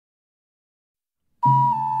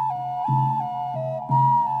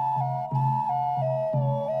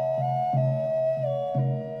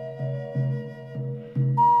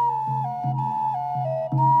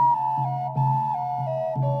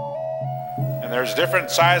And there's different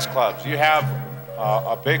size clubs. You have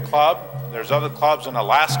a big club. There's other clubs in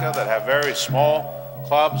Alaska that have very small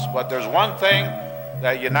clubs, but there's one thing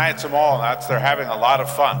that unites them all, and that's they're having a lot of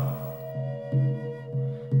fun.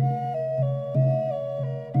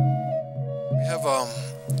 We have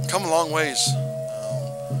come a long ways.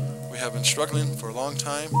 We have been struggling for a long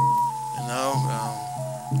time, and now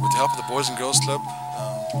with the help of the Boys and Girls Club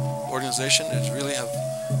organization, it really have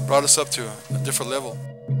brought us up to a different level.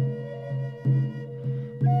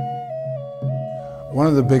 One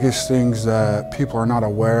of the biggest things that people are not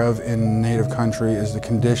aware of in Native country is the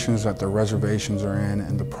conditions that the reservations are in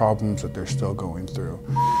and the problems that they're still going through.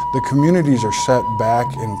 The communities are set back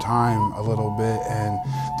in time a little bit and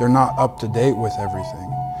they're not up to date with everything.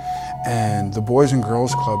 And the Boys and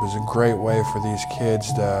Girls Club is a great way for these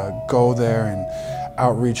kids to go there and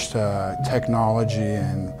outreach to technology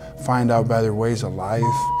and find out better ways of life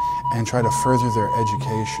and try to further their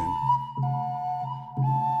education.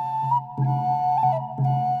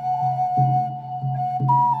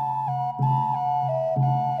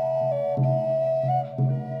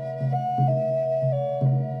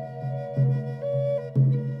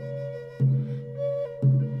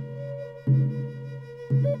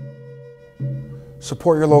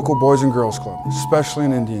 Support your local Boys and Girls Club, especially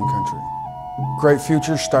in Indian country. Great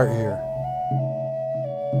futures start here.